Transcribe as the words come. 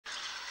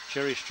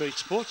Cherry Street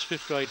Sports,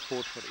 5th grade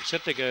 420.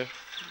 Set to go.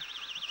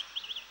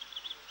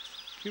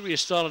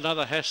 Curious Style,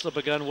 another hassler,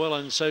 begun well,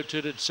 and so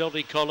too did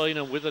Celtic Colleen,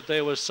 and with it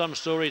there was Some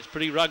Story. It's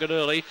pretty rugged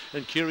early,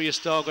 and Curious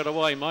Style got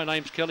away. My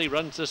Name's Kelly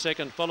runs the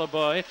second, followed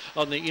by,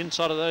 on the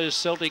inside of those,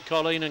 Celtic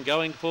Colleen, and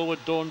going forward,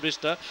 Dawn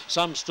Vista,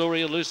 Some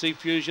Story, Elusive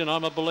Fusion,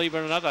 I'm a Believer,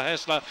 and another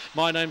hassler.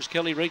 My Name's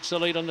Kelly reached the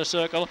lead on the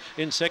circle.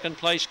 In second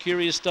place,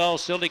 Curious Style,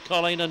 Celtic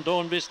Colleen, and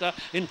Dawn Vista.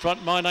 In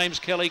front, My Name's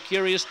Kelly,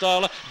 Curious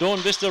Style, Dawn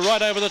Vista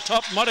right over the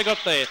top, might have got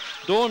there.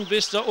 Dawn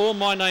Vista or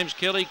My Name's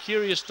Kelly,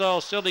 Curious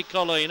Style, Celtic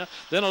Colleen,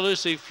 then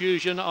Elusive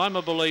Fusion, I'm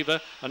a Believer,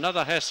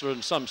 another hassler,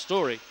 and Some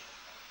Story.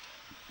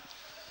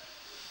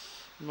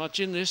 Much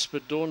in this,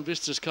 but Dawn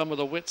Vista's come with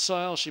a wet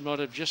sail. She might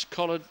have just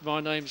collared My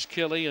Name's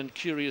Kelly and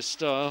Curious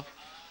Style.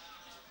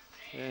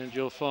 And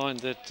you'll find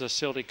that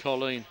Celtic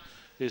Colleen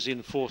is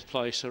in 4th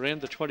place,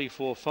 around the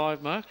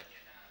 24.5 mark.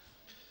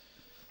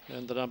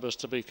 And the numbers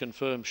to be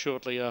confirmed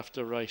shortly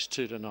after race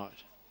 2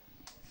 tonight.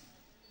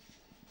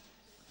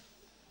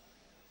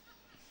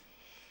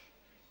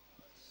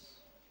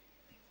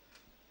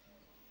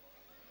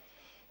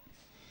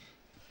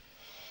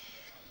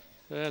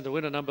 And the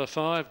winner, number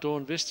 5,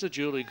 Dawn Vista,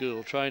 Julie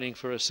Gould, training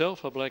for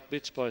herself. A Black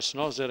Bits by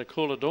Snoz out of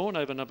Cooler Dawn.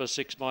 Over number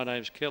 6, My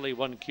Name's Kelly,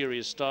 1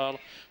 Curious Style.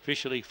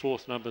 Officially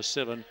 4th, number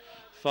 7,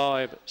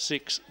 5,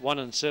 6, 1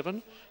 and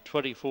 7.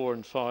 24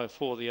 and 5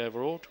 for the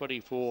overall,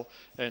 24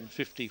 and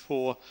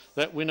 54.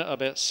 That winner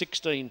about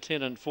 16,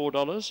 10 and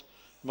 $4.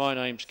 My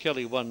Name's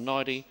Kelly,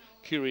 190.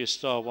 Curious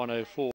Style, 104.